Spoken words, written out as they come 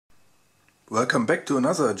Welcome back to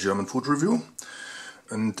another German food review,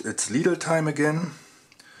 and it's Lidl time again.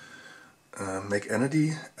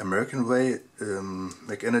 MCENNEDY, American way.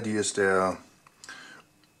 MCENNEDY is their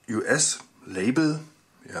US label,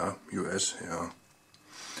 yeah, US, yeah.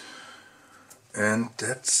 And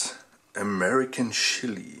that's American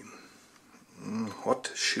chili,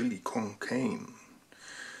 hot chili con carne,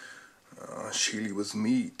 chili with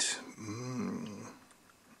meat,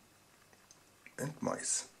 and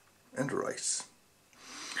mice. And rice.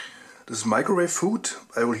 This is microwave food.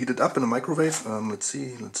 I will heat it up in a microwave. Let's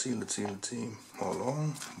see. How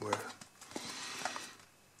long? Well,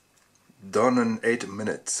 done in 8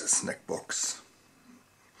 minutes. A snack box.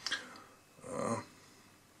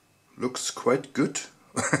 Looks quite good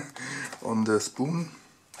on the spoon.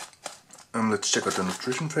 Let's check out the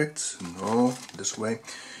nutrition facts. No, this way.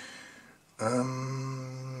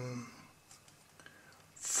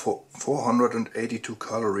 482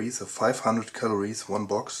 calories, 500 calories, one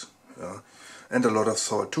box, and a lot of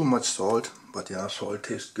salt. Too much salt, but yeah, salt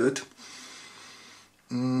tastes good.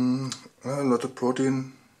 A lot of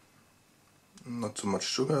protein, not so much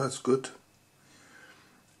sugar, it's good.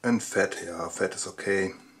 And fat, yeah, fat is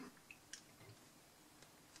okay.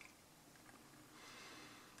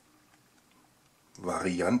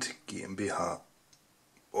 Variant GmbH.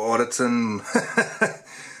 Oh, that's an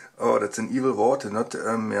oh, that's an evil word, not,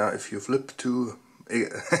 yeah, if you flip to...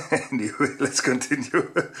 Anyway, let's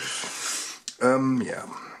continue. Yeah.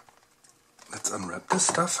 Let's unwrap this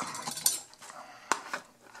stuff.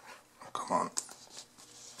 Come on.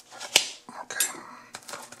 Okay.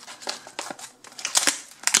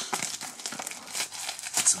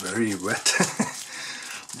 It's very wet,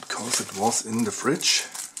 because it was in the fridge.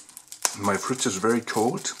 My fridge is very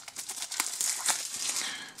cold.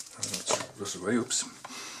 Let's check this away, oops.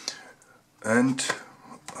 And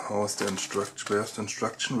how's the instruction? Where's the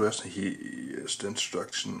instruction? Here's the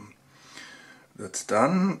instruction. That's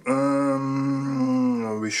done.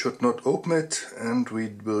 We should not open it, and we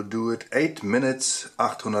will do it 8 minutes,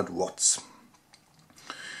 800 watts.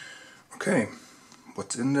 Okay,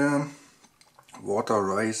 what's in there? Water,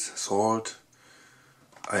 rice, salt.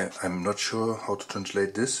 I'm not sure how to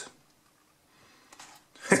translate this.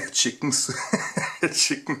 Chickens.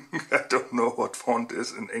 Chicken. I don't know what font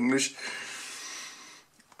is in English.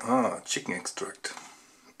 Chicken extract.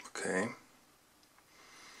 Okay.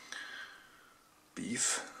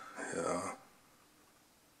 Beef. Yeah.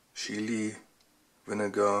 Chili.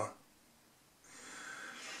 Vinegar.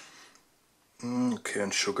 Okay,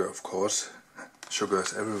 and sugar, of course. Sugar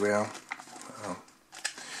is everywhere.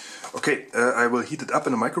 Okay, I will heat it up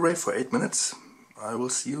in the microwave for 8 minutes. I will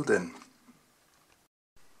see you then.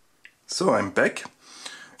 So I'm back.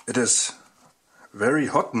 It is very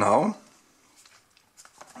hot now.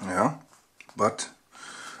 Yeah, but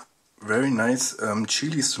very nice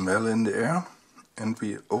chili smell in the air, and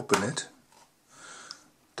we open it.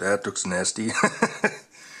 That looks nasty.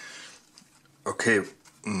 Okay,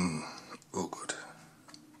 oh good.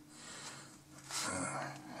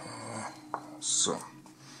 So,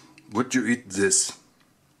 would you eat this?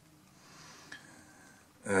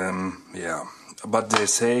 Yeah, but they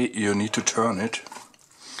say you need to turn it.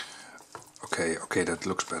 Okay, that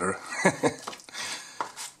looks better.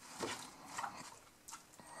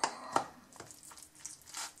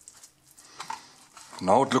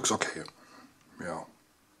 Now it looks okay. Yeah,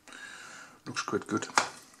 looks quite good.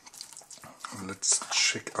 Let's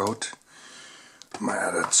check out.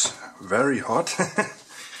 That's very hot.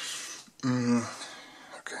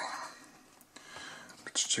 Okay,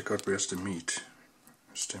 let's check out where's the meat.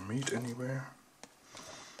 Is there meat anywhere?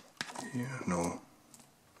 Here, no.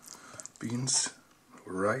 Beans,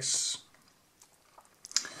 rice.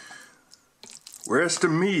 Where's the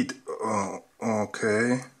meat? Oh,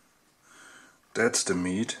 okay. That's the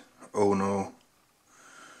meat. Oh no.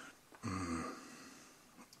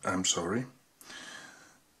 I'm sorry.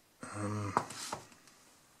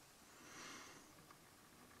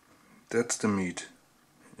 That's the meat.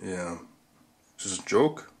 Yeah. Is this a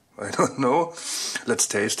joke? I don't know. Let's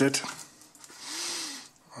taste it.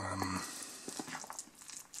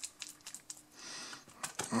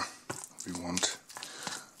 We want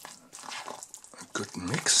a good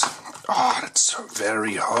mix. Oh, that's so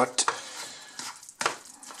very hot.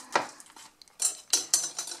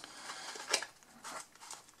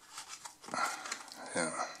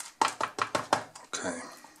 Yeah. Okay.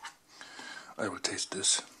 I will taste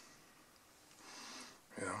this.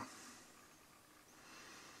 Yeah.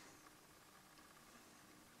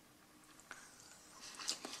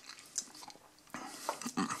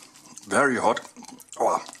 Very hot.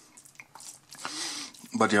 Oh.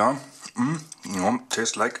 But yeah,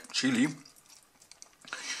 tastes like chili.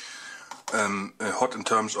 hot in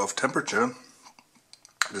terms of temperature.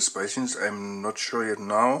 The spiciness, I'm not sure yet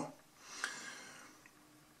now.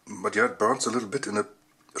 But yeah, it burns a little bit in the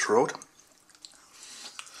throat.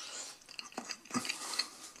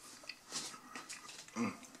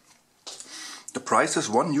 The price is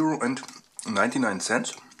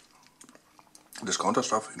 €1.99. Discounter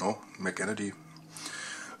stuff, you know, MCENNEDY,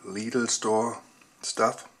 Lidl store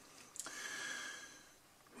stuff.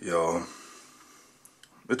 Yeah,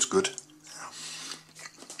 it's good.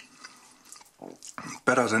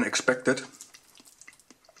 Better than expected.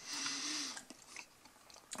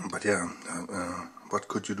 But yeah, what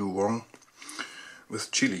could you do wrong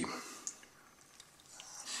with chili?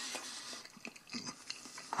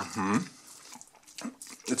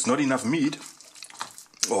 It's not enough meat,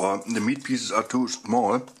 or the meat pieces are too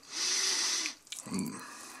small.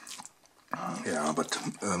 Yeah, but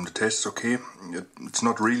the taste is okay. It's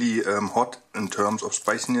not really hot in terms of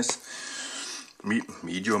spiciness.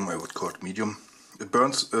 Medium, I would call it medium. It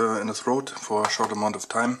burns in the throat for a short amount of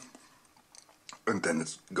time, and then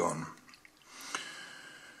it's gone.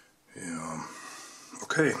 Yeah.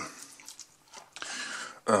 Okay.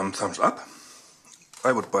 Thumbs up.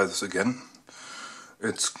 I would buy this again.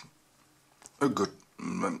 It's a good,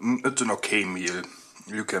 it's an okay meal.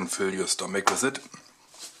 You can fill your stomach with it.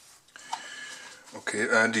 Okay,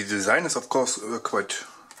 and the design is of course quite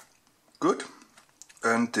good,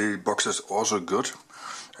 and the box is also good.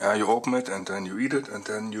 You open it and then you eat it, and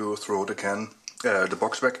then you throw the can, the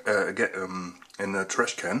box back again in a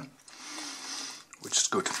trash can, which is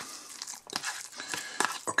good.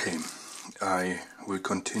 Okay, I will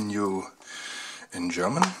continue in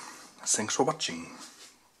German. Thanks for watching.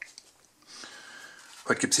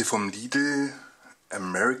 Heute gibt es hier vom Lidl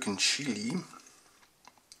American Chili.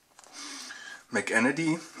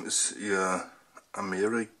 MCENNEDY ist ihr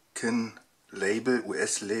American Label,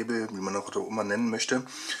 US-Label, wie man auch immer nennen möchte.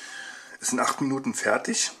 Ist in 8 Minuten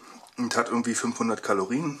fertig und hat irgendwie 500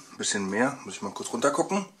 Kalorien, ein bisschen mehr, muss ich mal kurz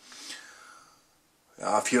runtergucken.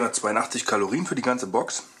 Ja, 482 Kalorien für die ganze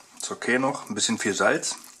Box. Ist okay noch, ein bisschen viel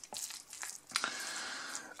Salz.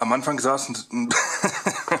 Am Anfang sah es ein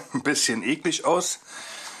bisschen eklig aus,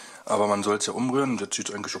 aber man soll es ja umrühren, jetzt sieht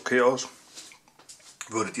es eigentlich okay aus.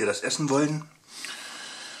 Würdet ihr das essen wollen?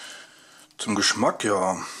 Zum Geschmack,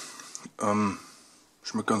 ja,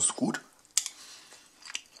 schmeckt ganz gut.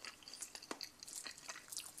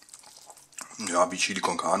 Ja, wie Chili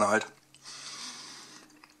con Carne halt.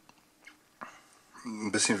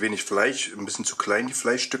 Ein bisschen wenig Fleisch, ein bisschen zu klein die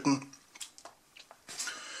Fleischstücken.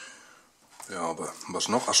 Ja, aber was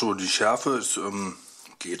noch? Achso, die Schärfe ist,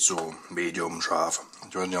 geht so medium scharf.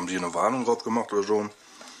 Ich weiß nicht, haben sie eine Warnung drauf gemacht oder so?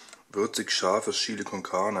 Würzig scharfes Chili con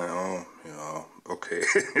Carne, ja, okay.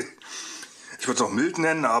 Ich würde es auch mild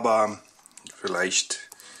nennen, aber vielleicht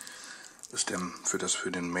ist der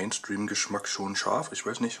für den Mainstream-Geschmack schon scharf, ich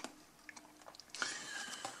weiß nicht.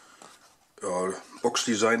 Ja,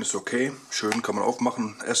 Boxdesign ist okay, schön, kann man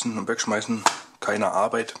aufmachen, essen und wegschmeißen, keine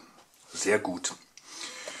Arbeit, sehr gut.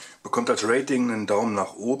 Bekommt als Rating einen Daumen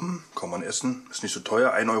nach oben, kann man essen, ist nicht so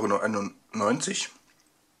teuer, 1,91 €.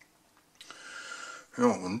 Ja,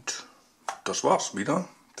 und das war's wieder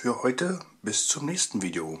für heute. Bis zum nächsten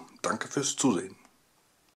Video. Danke fürs Zusehen.